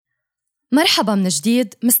مرحبا من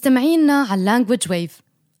جديد مستمعينا على Language Wave.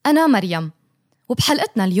 أنا مريم،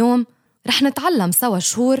 وبحلقتنا اليوم رح نتعلم سوا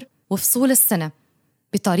شهور وفصول السنة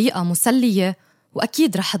بطريقة مسلية،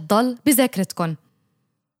 وأكيد رح تضل بذاكرتكن.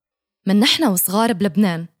 من نحن وصغار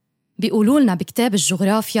بلبنان بيقولوا لنا بكتاب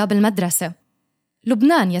الجغرافيا بالمدرسة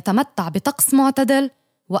لبنان يتمتع بطقس معتدل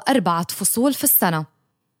و4 فصول في السنة.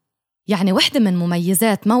 يعني وحدة من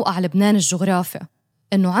مميزات موقع لبنان الجغرافي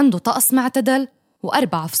إنه عنده طقس معتدل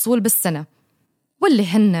و4 فصول بالسنة، واللي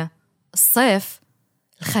هن الصيف،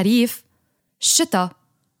 الخريف، الشتاء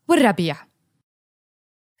والربيع.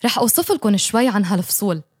 رح أوصف لكم شوي عن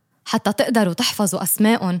هالفصول حتى تقدروا تحفظوا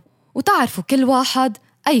أسمائهم وتعرفوا كل واحد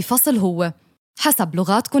أي فصل هو حسب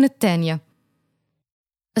لغاتكم التانية.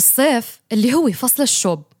 الصيف اللي هو فصل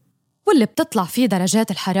الشوب واللي بتطلع فيه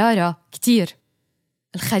درجات الحرارة كتير.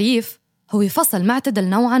 الخريف هو فصل معتدل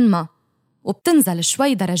نوعاً ما وبتنزل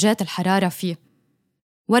شوي درجات الحرارة فيه،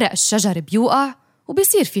 ورق الشجر بيوقع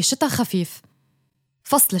وبيصير فيه شتاء خفيف.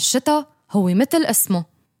 فصل الشتاء هو مثل اسمه،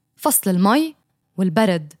 فصل المي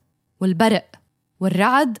والبرد والبرق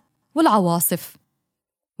والرعد والعواصف.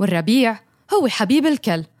 والربيع هو حبيب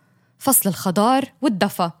الكل، فصل الخضار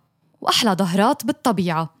والدفى وأحلى ظهرات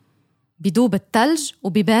بالطبيعة، بيدوب التلج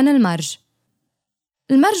وبيبان المرج.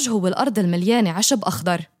 المرج هو الأرض المليانة عشب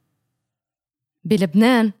أخضر.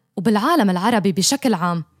 بلبنان وبالعالم العربي بشكل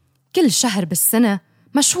عام كل شهر بالسنة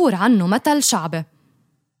مشهور عنه مثل شعبي.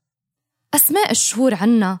 أسماء الشهور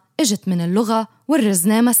عنا إجت من اللغة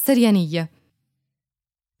والرزنامة السريانية.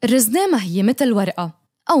 الرزنامة هي مثل ورقة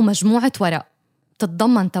أو مجموعة ورق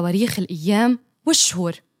تتضمن تواريخ الأيام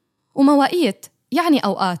والشهور ومواقيت، يعني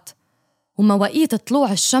أوقات، ومواقيت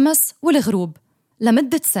طلوع الشمس والغروب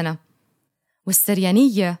لمدة سنة.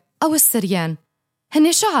 والسريانية أو السريان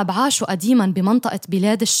هن شعب عاشوا قديماً بمنطقة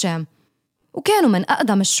بلاد الشام، وكانوا من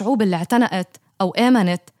أقدم الشعوب اللي اعتنقت أو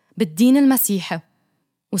آمنت بالدين المسيحي،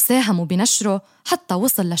 وساهموا بنشره حتى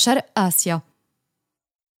وصل لشرق آسيا.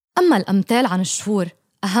 أما الأمثال عن الشهور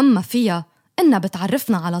أهم ما فيها إنها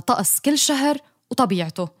بتعرفنا على طقس كل شهر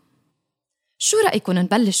وطبيعته. شو رأيكم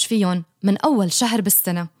نبلش فيهم من أول شهر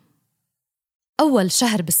بالسنة؟ أول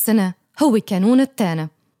شهر بالسنة هو كانون التاني.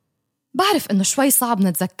 بعرف إنه شوي صعب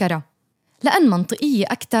نتذكره لأن منطقية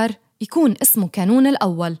أكتر يكون اسمه كانون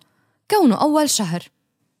الأول كونه أول شهر،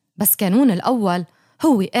 بس كانون الأول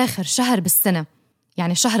هو آخر شهر بالسنة،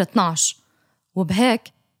 يعني شهر 12، وبهيك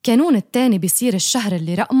كانون التاني بيصير الشهر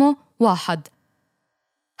اللي رقمه 1.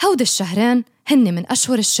 هود الشهرين هن من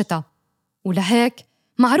أشهر الشتاء، ولهيك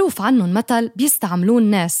معروف عنهم مثل بيستعملون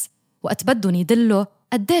الناس وقت بدهم يدلوا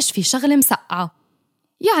قديش في شغلة مسقعة،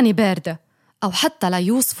 يعني باردة، أو حتى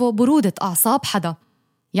ليوصفوا برودة أعصاب حدا،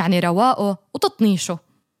 يعني رواقه وتطنيشه،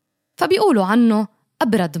 فبيقولوا عنه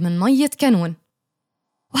أبرد من مية كانون.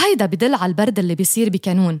 وهيدا بدل على البرد اللي بيصير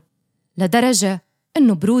بكانون، لدرجة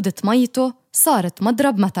إنه برودة ميته صارت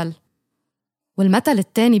مضرب مثل. والمثل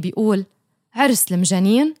التاني بيقول عرس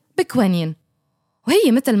المجانين بكوانين،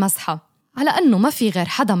 وهي مثل مزحة على أنه ما في غير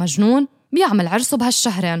حدا مجنون بيعمل عرسه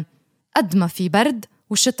بهالشهرين قد ما في برد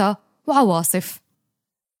وشتاء وعواصف.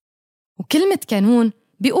 وكلمة كانون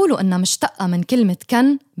بيقولوا إنها مشتقة من كلمة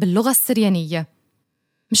كن باللغة السريانية.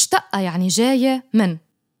 مشتقة يعني جاية من،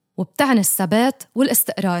 وبتعني الثبات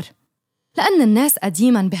والاستقرار، لأن الناس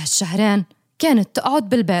قديماً بهالشهرين كانت تقعد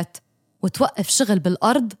بالبيت وتوقف شغل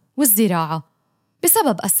بالأرض والزراعة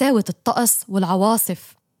بسبب قساوة الطقس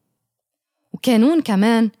والعواصف. وكانون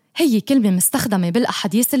كمان هي كلمة مستخدمة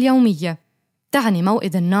بالأحاديث اليومية، تعني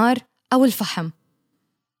موئد النار أو الفحم.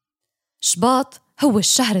 شباط هو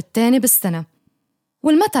الشهر الثاني بالسنة،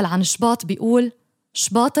 والمثل عن شباط بيقول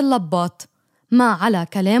شباط اللباط ما على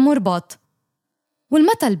كلامه رباط.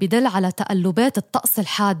 والمثل بدل على تقلبات الطقس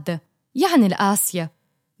الحادة، يعني القاسية،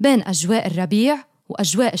 بين أجواء الربيع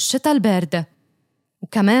وأجواء الشتاء الباردة.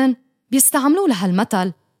 وكمان بيستعملوا لها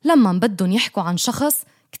المثل لما بدهم يحكوا عن شخص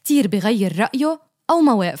كتير بغير رأيه أو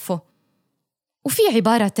مواقفه. وفي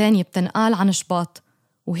عبارة تانية بتنقال عن شباط،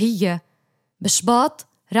 وهي بشباط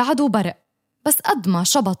رعد وبرق بس قد ما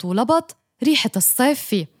شبط ولبط ريحة الصيف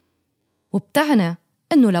فيه. وبتعنى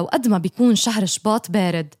إنه لو قد ما بيكون شهر شباط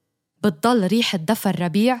بارد بتضل ريحة دفى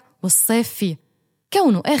الربيع والصيف فيه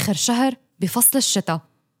كونه آخر شهر بفصل الشتاء.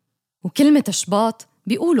 وكلمة شباط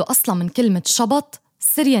بيقولوا أصلا من كلمة شبط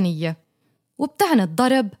السريانية، وبتعني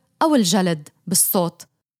الضرب أو الجلد بالصوت.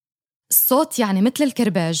 الصوت يعني مثل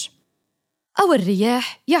الكرباج، أو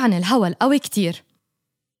الرياح يعني الهواء القوي كتير.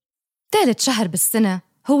 ثالث شهر بالسنة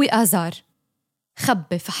هو آذار.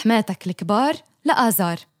 خبي فحماتك الكبار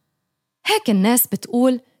لآذار. هيك الناس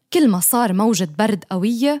بتقول كل ما صار موجة برد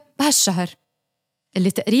قوية بهالشهر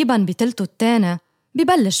اللي تقريباً بتلته التاني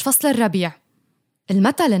ببلش فصل الربيع.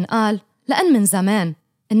 المثل انقال لأن من زمان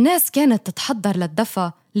الناس كانت تتحضر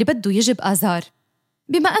للدفا اللي بده يجي بآذار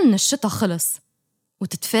بما أن الشتا خلص،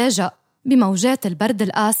 وتتفاجأ بموجات البرد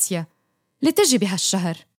القاسية اللي تجي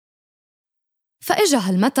بهالشهر. فإجا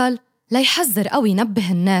هالمثل ليحذر أو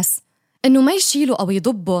ينبه الناس إنه ما يشيلوا أو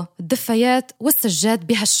يضبوا الدفايات والسجاد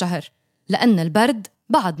بهالشهر، لأن البرد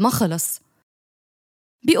بعد ما خلص.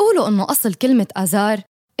 بيقولوا إنه أصل كلمة آذار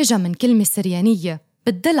إجا من كلمة سريانية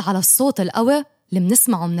بتدل على الصوت القوي اللي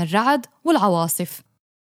منسمعه من الرعد والعواصف.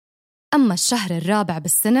 أما الشهر الرابع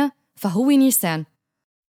بالسنة فهو نيسان،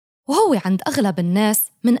 وهو عند أغلب الناس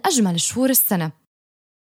من أجمل شهور السنة.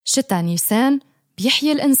 شتا نيسان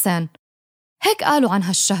بيحيي الإنسان، هيك قالوا عن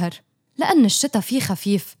هالشهر، لأن الشتا فيه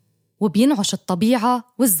خفيف وبينعش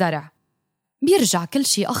الطبيعة والزرع، بيرجع كل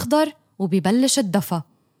شي أخضر وبيبلش الدفا،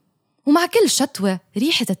 ومع كل شتوة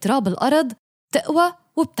ريحة تراب الأرض تقوى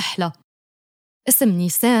وبتحلى. اسم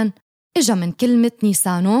نيسان إجا من كلمة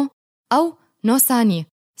نيسانو أو نوساني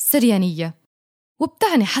السريانية،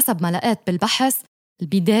 وبتعني حسب ما لقيت بالبحث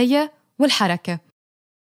البداية والحركة.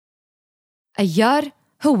 أيار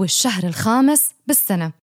هو الشهر الخامس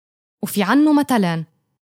بالسنة، وفي عنه مثلان.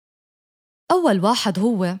 أول واحد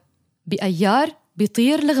هو بأيار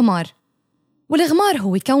بيطير الغمار، والغمار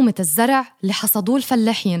هو كومة الزرع اللي حصدوه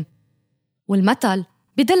الفلاحين، والمثل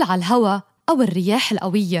بدل على الهواء أو الرياح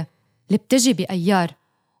القوية اللي بتجي بأيار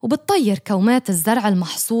وبتطير كومات الزرع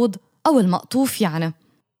المحصود أو المقطوف يعني.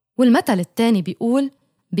 والمثل الثاني بيقول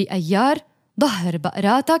بأيار ظهر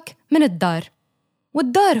بقراتك من الدار،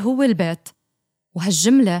 والدار هو البيت،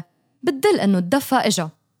 وهالجملة بتدل إنه الدفا إجا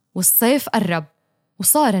والصيف قرب،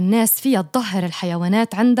 وصار الناس فيها تظهر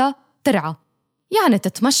الحيوانات عندها ترعى، يعني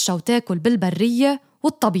تتمشى وتاكل بالبرية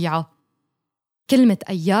والطبيعة. كلمة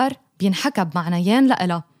أيار بينحكى بمعنيين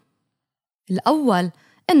لإلها. الأول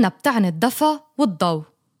إنها بتعني الدفا والضوء،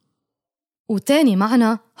 وتاني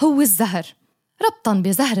معنى هو الزهر، ربطاً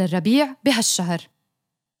بزهر الربيع بهالشهر.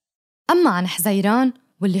 أما عن حزيران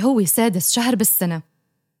واللي هو سادس شهر بالسنة،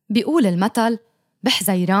 بيقول المثل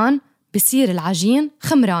بحزيران بصير العجين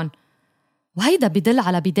خمران، وهيدا بدل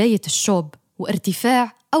على بداية الشوب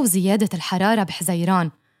وارتفاع أو زيادة الحرارة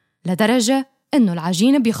بحزيران لدرجة إنه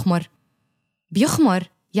العجين بيخمر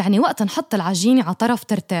يعني وقت نحط العجينة على طرف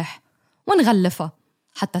ترتاح ونغلفها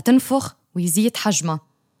حتى تنفخ ويزيد حجمها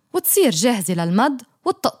وتصير جاهزة للمد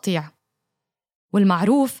والتقطيع.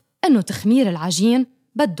 والمعروف إنه تخمير العجين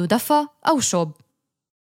بده دفا أو شوب.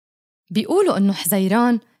 بيقولوا إنه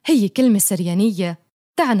حزيران هي كلمة سريانية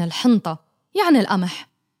تعني الحنطة، يعني القمح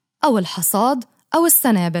أو الحصاد أو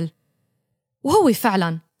السنابل، وهو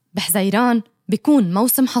فعلاً بحزيران بيكون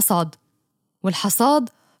موسم حصاد، والحصاد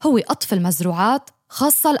هو قطف المزروعات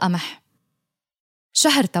خاصة القمح.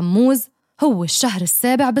 شهر تموز هو الشهر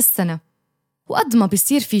السابع بالسنة، وقد ما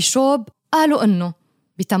بيصير في شوب قالوا إنه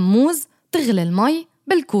بتموز تغلي المي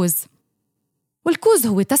بالكوز، والكوز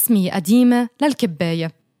هو تسمية قديمة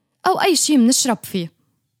للكباية أو أي شيء منشرب فيه.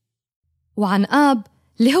 وعن آب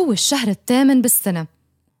اللي هو الشهر الثامن بالسنة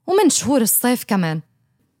ومن شهور الصيف كمان،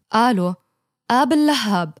 قالوا آب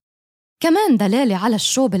اللهاب، كمان دلالة على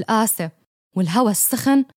الشوب القاسي والهوى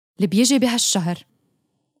السخن اللي بيجي بهالشهر.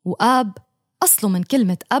 وآب أصله من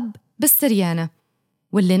كلمة أب بالسريانة،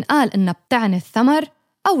 واللي نقال إنها بتعني الثمر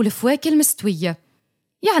أو الفواكه المستوية،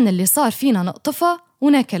 يعني اللي صار فينا نقطفها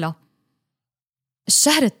وناكلها.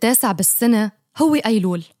 الشهر التاسع بالسنة هو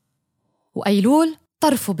أيلول، وأيلول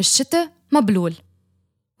طرفه بالشتاء مبلول،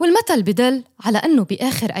 والمثل بدل على أنه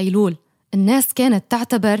بآخر أيلول الناس كانت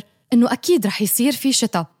تعتبر أنه أكيد رح يصير في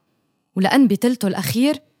شتاء، ولأن بتلته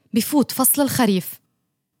الأخير بفوت فصل الخريف.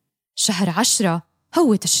 شهر 10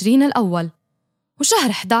 هو تشرين الأول، وشهر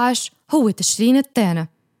 11 هو تشرين الثاني،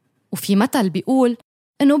 وفي مثل بيقول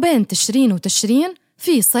أنه بين تشرين وتشرين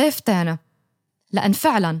في صيف تاني، لأن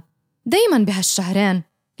فعلاً دايماً بهالشهرين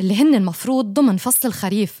اللي هن المفروض ضمن فصل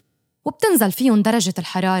الخريف وبتنزل فيهم درجة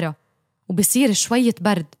الحرارة وبصير شوية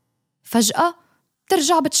برد، فجأة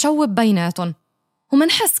بترجع بتشوب بيناتهم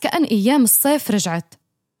ومنحس كأن أيام الصيف رجعت.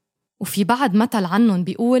 وفي بعد مثل عنهم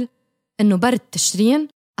بيقول إنه برد تشرين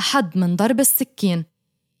أحد من ضرب السكين،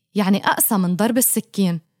 يعني أقسى من ضرب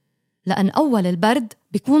السكين، لأن أول البرد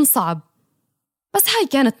بيكون صعب. بس هاي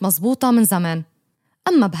كانت مزبوطة من زمان،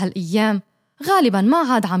 أما بهالأيام غالباً ما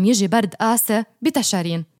عاد عم يجي برد قاسي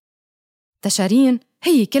بتشرين. تشرين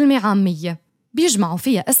هي كلمة عامية بيجمعوا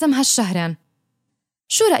فيها اسم هالشهرين.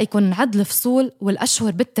 شو رأيكن نعد الفصول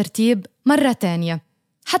والأشهر بالترتيب مرة تانية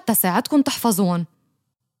حتى ساعدكن تحفظون؟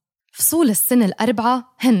 فصول السنة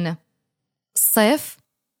الأربعة هن الصيف،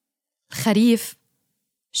 الخريف،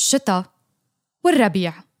 الشتاء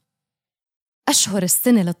والربيع. أشهر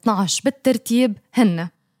السنة 12 بالترتيب هن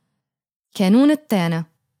كانون التاني،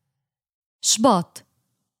 شباط،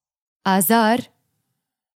 آذار،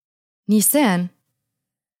 نيسان،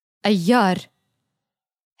 أيار،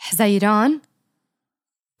 حزيران،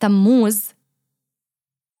 تموز،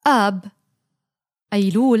 آب،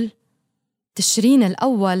 أيلول، تشرين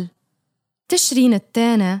الأول، تشرين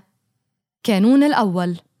الثاني، كانون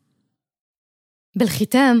الأول.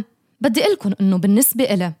 بالختام بدي أقلكن إنه بالنسبة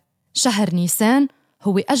إلي شهر نيسان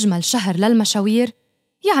هو أجمل شهر للمشاوير،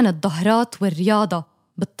 يعني الظهرات والرياضة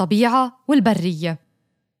بالطبيعة والبرية،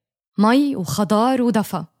 مي وخضار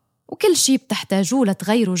ودفا وكل شي بتحتاجوه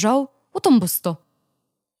لتغيروا جو وتنبسطوا.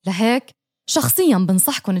 لهيك شخصياً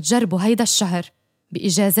بنصحكن تجربوا هيدا الشهر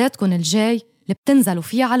بإجازاتكن الجاي اللي بتنزلوا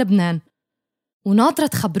فيها على لبنان، وناطرة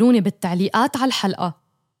تخبروني بالتعليقات على الحلقة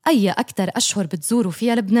أي أكتر أشهر بتزوروا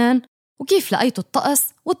فيها لبنان وكيف لقيتوا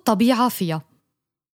الطقس والطبيعة فيها.